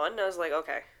moved on, and I was like,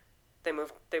 okay. They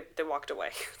walked away.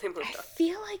 They moved on. I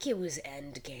feel like it was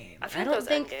Endgame. I don't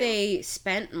think they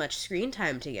spent much screen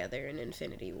time together in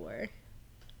Infinity War.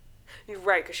 You're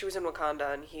right, because she was in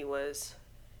Wakanda and he was...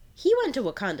 He went to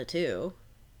Wakanda too.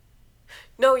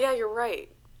 No, yeah, you're right.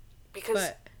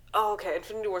 Because... Oh, okay,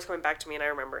 Infinity War's coming back to me and I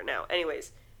remember it now.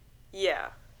 Anyways, yeah.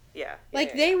 Yeah.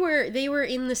 Like they were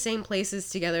in the same places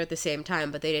together at the same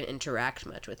time, but they didn't interact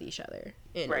much with each other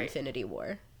in Infinity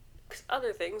War. 'Cause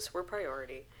other things were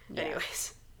priority. Yeah.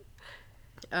 Anyways.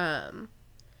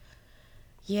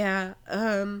 Yeah.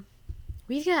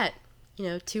 We've got,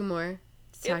 2 more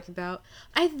to talk about.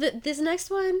 This next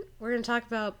one we're gonna talk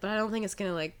about, but I don't think it's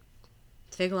gonna like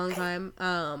take a long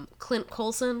time. Clint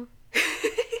Coulson.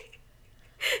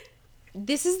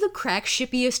 This is the crack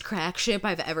shippiest crack ship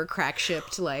I've ever crack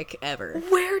shipped, like, ever.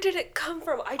 Where did it come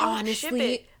from? I don't Honestly, ship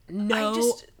it.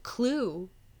 No clue.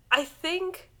 I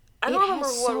don't remember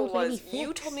what it was.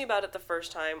 You told me about it the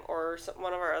first time, or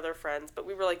one of our other friends, but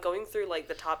we were, like, going through, like,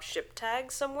 the top ship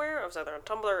tags somewhere. I was either on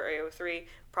Tumblr or AO3,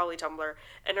 probably Tumblr.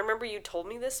 And I remember you told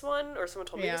me this one, or someone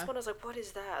told me this one. I was like, what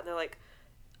is that? And they're like,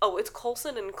 oh, it's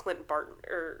Coulson and Clint Barton,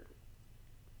 or...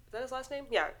 Is that his last name?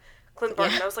 Yeah. Clint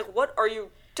Barton. Yeah. I was like, what are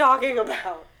you talking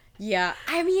about? Yeah.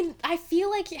 I mean, I feel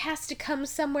like it has to come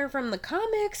somewhere from the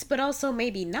comics, but also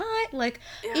maybe not. Like,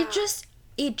 it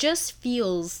just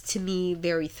feels to me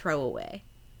very throwaway.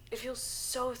 It feels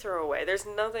so throwaway. There's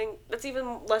nothing that's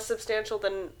even less substantial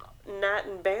than Nat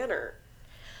and Banner.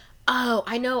 Oh,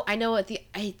 I know what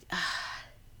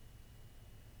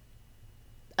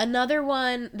another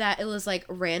one that it was like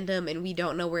random and we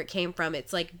don't know where it came from.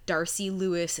 It's like Darcy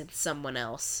Lewis and someone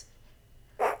else.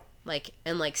 Like,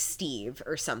 and like Steve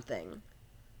or something.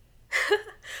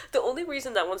 The only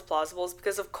reason that one's plausible is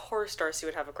because of course Darcy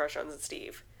would have a crush on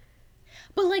Steve.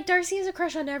 But like Darcy has a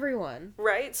crush on everyone.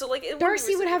 Right? So like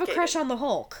Darcy would have a crush on the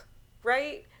Hulk.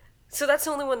 Right? So that's the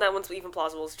only one that one's even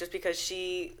plausible is just because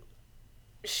she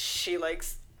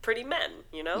likes pretty men,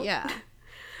 you know? Yeah.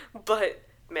 But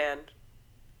man.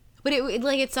 But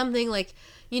it's something like,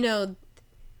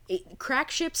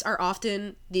 crack ships are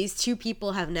often, these two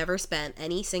people have never spent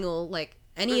any single, like,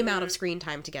 any amount of screen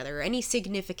time together, or any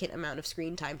significant amount of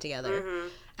screen time together,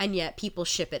 and yet people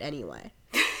ship it anyway.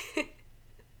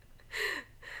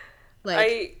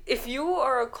 Like, if you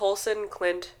are a Coulson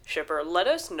Clint shipper, let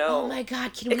us know. Oh my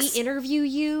god, can we interview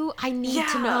you? I need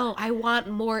to know. I want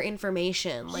more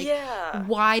information. Like,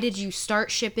 why did you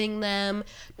start shipping them?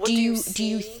 Do you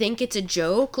think it's a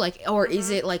joke? Like, or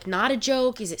is it like not a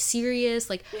joke? Is it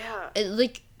serious? Like,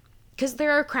 because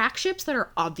there are crack ships that are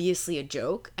obviously a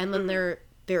joke, and then there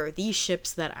are these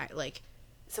ships that I like.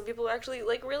 Some people are actually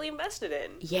like really invested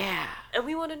in. Yeah, and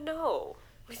we want to know.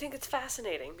 We think it's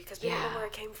fascinating because we don't know where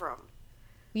it came from.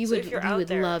 We would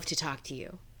love to talk to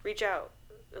you. Reach out.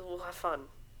 We'll have fun.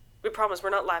 We promise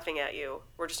we're not laughing at you.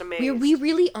 We're just amazed. We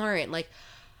really aren't. Like,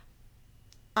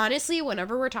 honestly,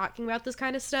 whenever we're talking about this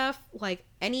kind of stuff, like,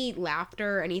 any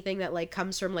laughter, anything that, like,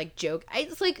 comes from, like, joke,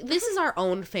 it's like, this is our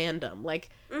own fandom. Like,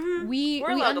 we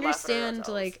understand,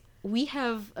 like, we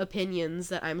have opinions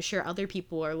that I'm sure other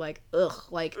people are like, ugh,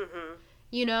 like,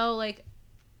 like...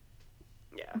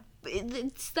 Yeah.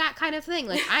 It's that kind of thing.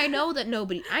 Like, I know that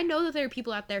there are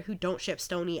people out there who don't ship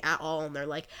Stoney at all, and they're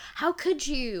like, how could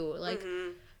you? Like,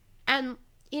 and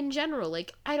in general,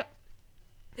 like, I don't,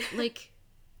 like,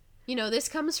 this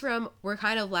comes from, we're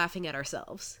kind of laughing at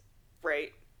ourselves.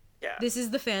 Right. Yeah. This is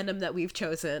the fandom that we've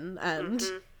chosen, and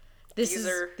this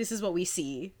is what we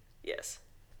see. Yes.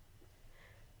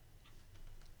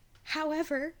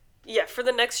 However. Yeah, for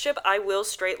the next ship, I will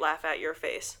straight laugh at your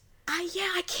face.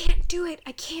 I can't do it.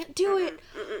 I can't do it.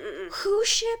 Who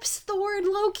ships Thor and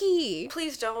Loki?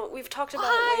 Please don't. We've talked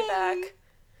about it way back.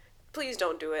 Please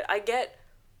don't do it. I get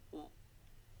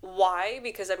why,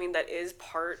 because, I mean, that is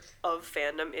part of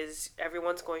fandom, is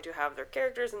everyone's going to have their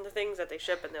characters and the things that they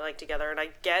ship and they like together, and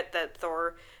I get that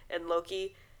Thor and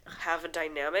Loki have a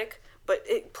dynamic, but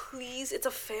please, it's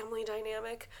a family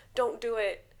dynamic. Don't do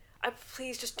it.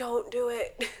 Please just don't do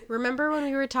it. Remember when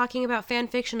we were talking about fan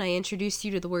fiction, I introduced you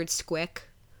to the word squick?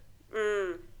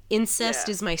 Incest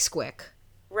is my squick.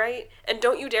 Right? And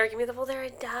don't you dare give me well, they're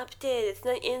adopted. It's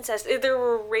not incest. They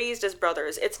were raised as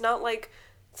brothers. It's not like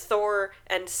Thor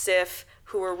and Sif,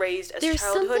 who were raised as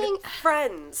childhood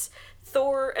friends.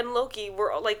 Thor and Loki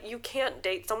were, like, you can't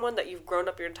date someone that you've grown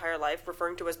up your entire life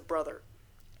referring to as brother.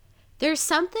 There's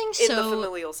something in the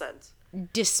familial sense.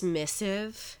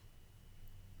 Dismissive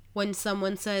when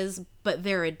someone says, but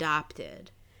they're adopted.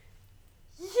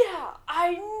 Yeah,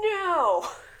 I know.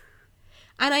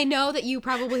 And I know that you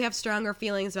probably have stronger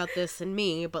feelings about this than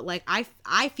me, but, like,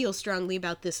 I feel strongly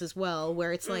about this as well,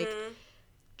 where it's like,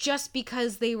 just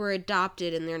because they were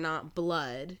adopted and they're not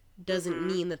blood doesn't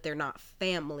mean that they're not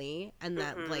family, and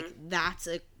that, like, that's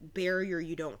a barrier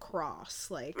you don't cross.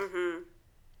 Like,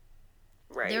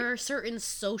 right. There are certain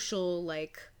social,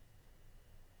 like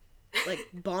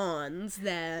bonds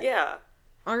that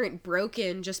aren't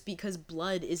broken just because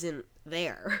blood isn't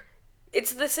there.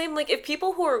 It's the same, like, if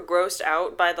people who are grossed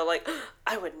out by the, like,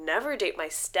 I would never date my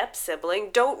step-sibling,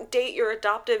 don't date your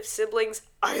adoptive siblings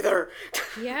either.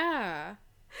 Yeah.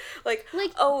 Like,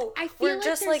 oh, we're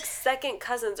just, like, second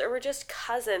cousins, or we're just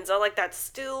cousins. Oh, like, that's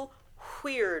still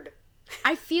weird.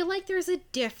 I feel like there's a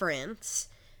difference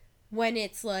when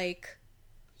it's, like,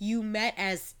 you met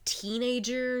as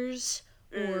teenagers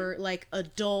or, like,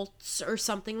 adults or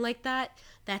something like that.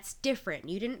 That's different.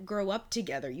 You didn't grow up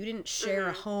together. You didn't share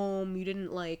a home. You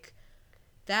didn't, like,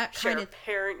 that kind of...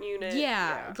 parent unit.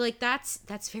 Yeah, like,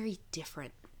 that's very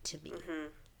different to me.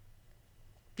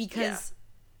 Because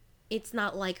it's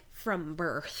not, like, from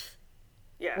birth.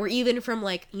 Yeah. Or even from,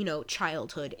 like, you know,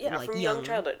 childhood. Yeah, like, from young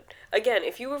childhood. Again,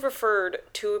 if you have referred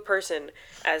to a person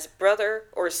as brother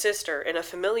or sister in a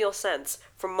familial sense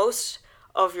for most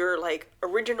of your, like,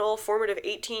 original formative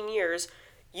 18 years,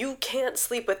 you can't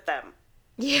sleep with them.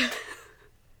 Yeah.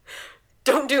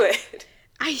 Don't do it.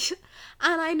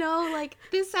 I know, like,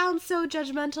 this sounds so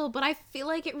judgmental, but I feel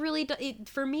like it really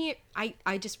for me,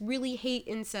 I just really hate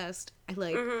incest. I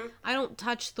don't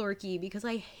touch Thorky because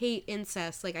I hate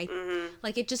incest. Like,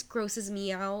 like, it just grosses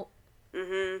me out.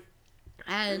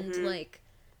 And, like,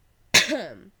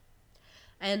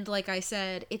 and like I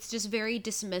said, it's just very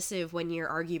dismissive when your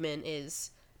argument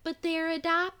is, but they're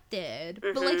adopted.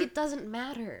 But, like, it doesn't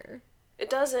matter. It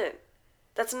doesn't.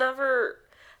 That's never...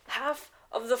 Half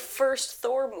of the first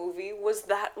Thor movie was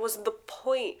the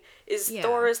point.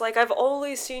 Thor is like, I've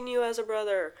always seen you as a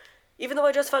brother. Even though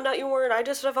I just found out you weren't, I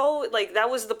just have always... Like, that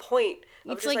was the point.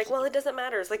 Of it's just like, well, it doesn't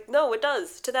matter. It's like, no, it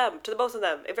does. To them. To the both of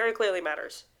them. It very clearly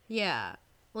matters. Yeah.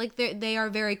 Like, they are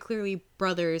very clearly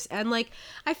brothers. And, like,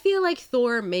 I feel like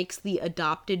Thor makes the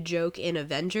adopted joke in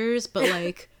Avengers, but,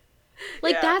 like...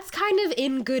 Like, that's kind of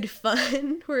in good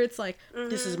fun, where it's like,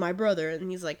 this is my brother,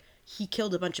 and he's like, he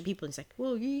killed a bunch of people, and he's like,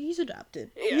 well, he's adopted.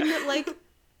 Yeah. You know, like,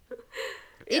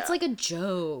 it's like a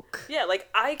joke. Yeah, like,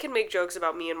 I can make jokes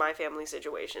about me and my family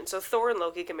situation, so Thor and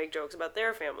Loki can make jokes about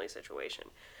their family situation.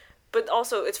 But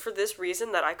also, it's for this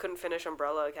reason that I couldn't finish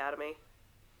Umbrella Academy.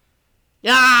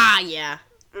 Ah, yeah.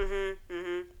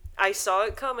 I saw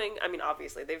it coming. I mean,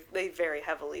 obviously, they very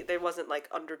heavily... There wasn't, like,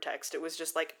 undertext. It was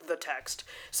just, like, the text.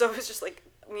 So it was just, like,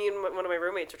 me and one of my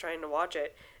roommates were trying to watch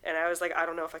it, and I was like, I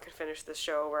don't know if I can finish this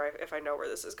show if I know where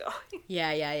this is going.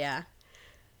 Yeah.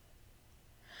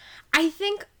 I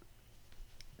think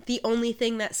the only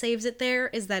thing that saves it there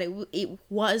is that it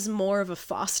was more of a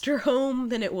foster home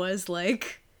than it was,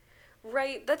 like...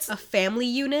 Right, that's... a family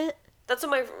unit. That's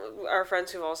what our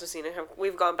friends who've also seen it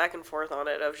we've gone back and forth on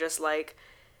it, of just, like...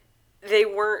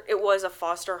 It was a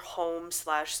foster home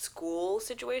 / school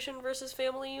situation versus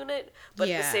family unit, but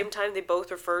at the same time, they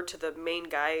both referred to the main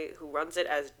guy who runs it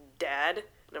as Dad,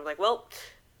 and I'm like, well,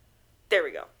 there we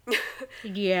go.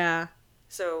 Yeah.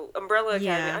 So, Umbrella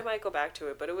Academy, I might go back to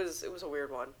it, but it was a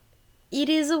weird one. It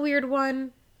is a weird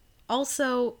one.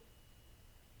 Also,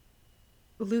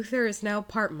 Luther is now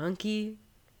part monkey.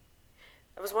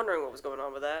 I was wondering what was going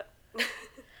on with that.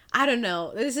 I don't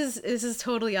know. This is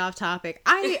totally off topic.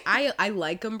 I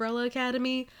like Umbrella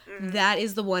Academy. That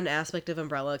is the one aspect of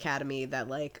Umbrella Academy that,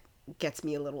 like, gets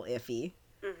me a little iffy.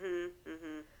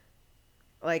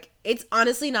 Like, it's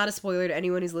honestly not a spoiler to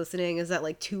anyone who's listening, is that,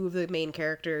 like, two of the main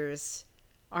characters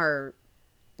are,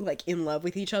 like, in love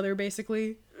with each other,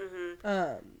 basically.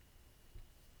 And,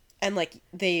 like,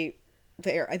 they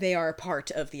are a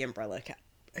part of the Umbrella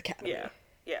Academy.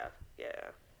 Yeah.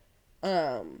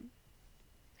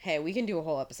 Hey, we can do a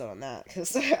whole episode on that,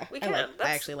 because I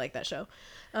actually like that show.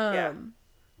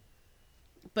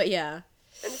 But yeah.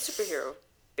 And it's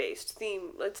superhero-based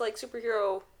theme. It's like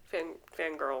superhero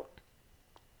fangirl.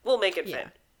 We'll make it fit.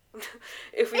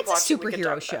 If we it's watch a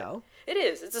superhero show. It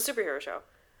is. It's a superhero show.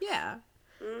 Yeah.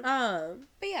 But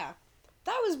yeah.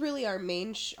 That was really our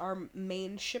main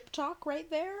ship talk right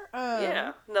there.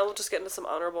 Yeah. Now we'll just get into some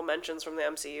honorable mentions from the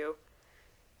MCU.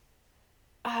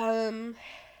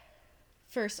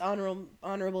 First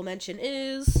honorable mention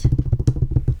is...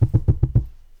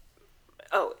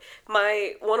 Oh,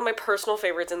 one of my personal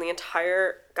favorites in the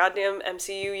entire goddamn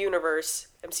MCU universe,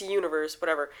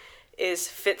 whatever, is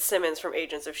Fitzsimmons from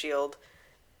Agents of S.H.I.E.L.D.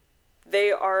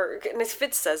 They are, and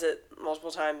Fitz says it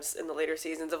multiple times in the later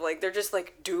seasons, of, like, they're just,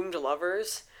 like, doomed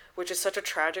lovers, which is such a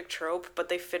tragic trope, but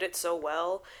they fit it so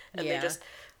well, and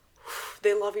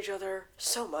they love each other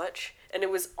so much. And it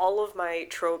was all of my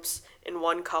tropes in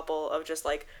one couple of just,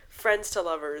 like, friends to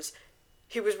lovers.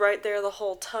 He was right there the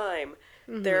whole time.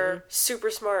 They're super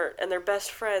smart, and they're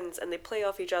best friends, and they play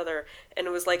off each other. And it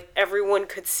was like everyone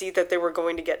could see that they were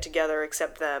going to get together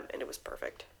except them, and it was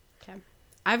perfect. Okay.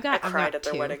 I cried at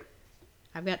their wedding.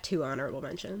 I've got 2 honorable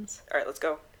mentions. All right, let's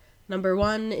go. Number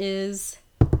 1 is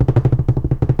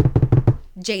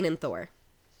Jane and Thor.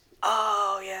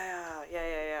 Oh,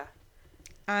 yeah.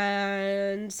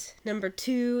 And number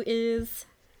 2 is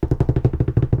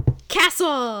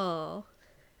Castle.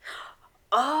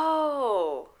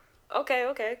 Oh.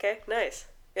 Okay. Nice.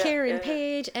 Yeah, Karen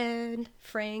Page and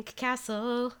Frank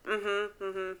Castle.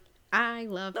 Mm-hmm. I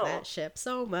love that ship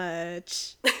so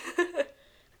much.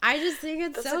 I just think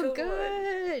it's so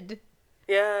good.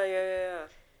 Yeah.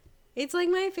 It's like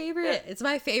my favorite. Yeah. It's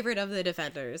my favorite of the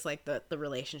Defenders, like the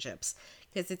relationships.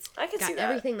 Because it's got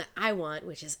everything that I want,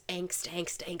 which is angst.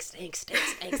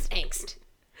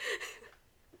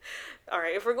 All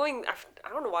right, if we're going... I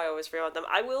don't know why I always forget about them.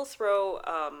 I will throw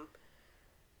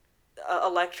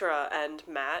Elektra and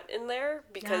Matt in there,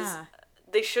 because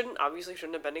they obviously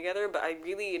shouldn't have been together, but I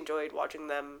really enjoyed watching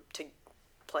them to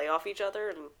play off each other,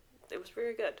 and it was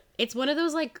very good. It's one of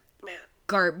those, like,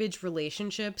 garbage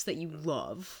relationships that you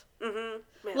love. Mm-hmm.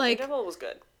 Man, like, Daredevil was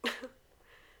good.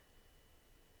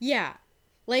 Yeah.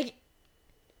 Like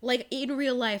in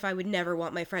real life, I would never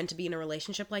want my friend to be in a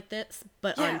relationship like this,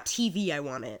 but on TV, I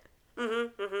want it.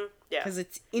 Mm-hmm. Yeah. Because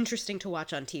it's interesting to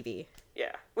watch on TV.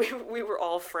 Yeah. We were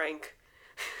all Frank.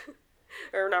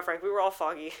 Or not Frank, we were all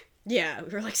Foggy. Yeah, we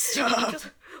were like, stop.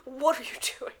 What are you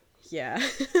doing? Yeah.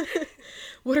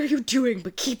 What are you doing,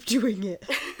 but keep doing it.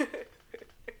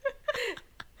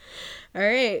 All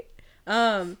right.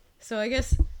 So I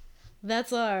guess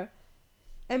that's our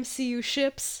MCU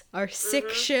ships, our sick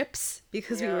ships,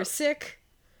 because we were sick.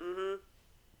 Mm-hmm.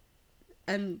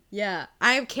 And yeah,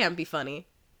 I can't be funny.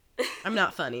 I'm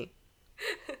not funny.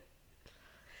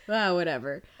 Well,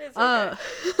 whatever. It's okay.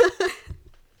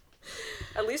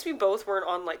 At least we both weren't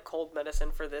on, like, cold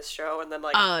medicine for this show, and then,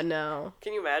 like... Oh, no.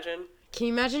 Can you imagine? Can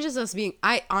you imagine just us being...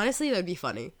 Honestly, that'd be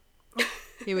funny.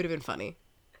 It would have been funny.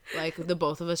 Like, the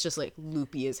both of us just, like,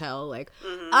 loopy as hell, like,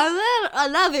 and then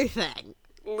another thing.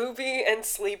 Loopy and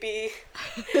sleepy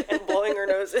and blowing our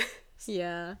noses.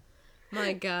 Yeah.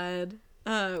 My God.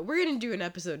 We're gonna do an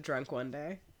episode drunk one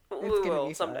day. It's gonna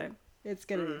be someday. Fun. It's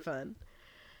gonna be fun.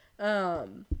 All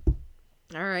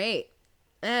right.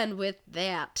 And with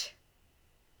that,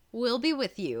 we'll be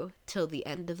with you till the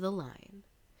end of the line.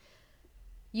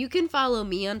 You can follow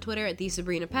me on Twitter at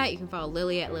TheSabrinaPet. You can follow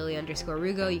Lily at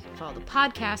Lily_Rugo. You can follow the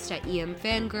podcast at EM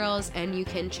Fangirls. And you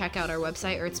can check out our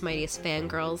website,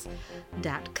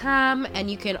 earthsmightiestfangirls.com.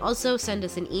 And you can also send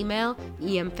us an email,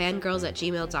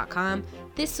 emfangirls@gmail.com.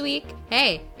 This week,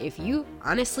 hey, if you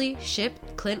honestly ship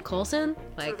Clint Coulson,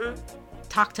 like...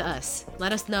 talk to us.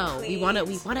 Let us know. Please.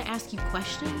 We wanna ask you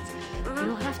questions. You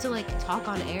don't have to, like, talk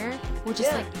on air. We'll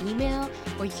just like email,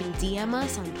 or you can DM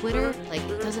us on Twitter. Like,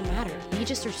 it doesn't matter. We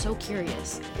just are so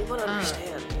curious. We wanna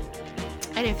understand.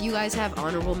 And if you guys have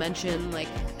honorable mention, like,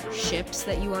 ships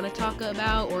that you want to talk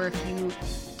about, or if you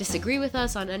disagree with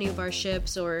us on any of our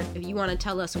ships, or if you want to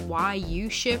tell us why you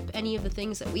ship any of the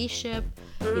things that we ship,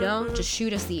 you know, just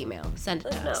shoot us the email. Send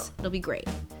it to us. It'll be great.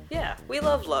 Yeah, we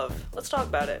love love. Let's talk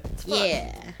about it. It's fun.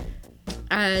 Yeah.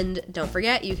 And don't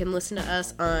forget, you can listen to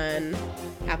us on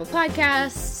Apple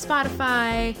Podcasts,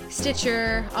 Spotify,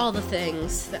 Stitcher, all the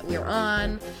things that we're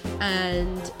on.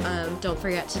 And don't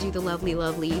forget to do the lovely,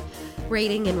 lovely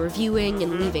rating and reviewing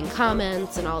and leaving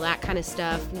comments and all that kind of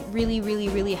stuff. It really, really,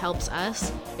 really helps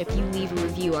us if you leave a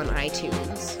review on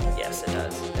iTunes. Yes, it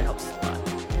does. It helps a lot.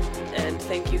 And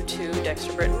thank you to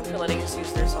Dexter Britain for letting us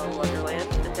use their song Wonderland.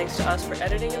 And thanks to us for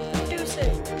editing and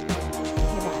producing.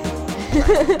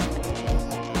 Bye.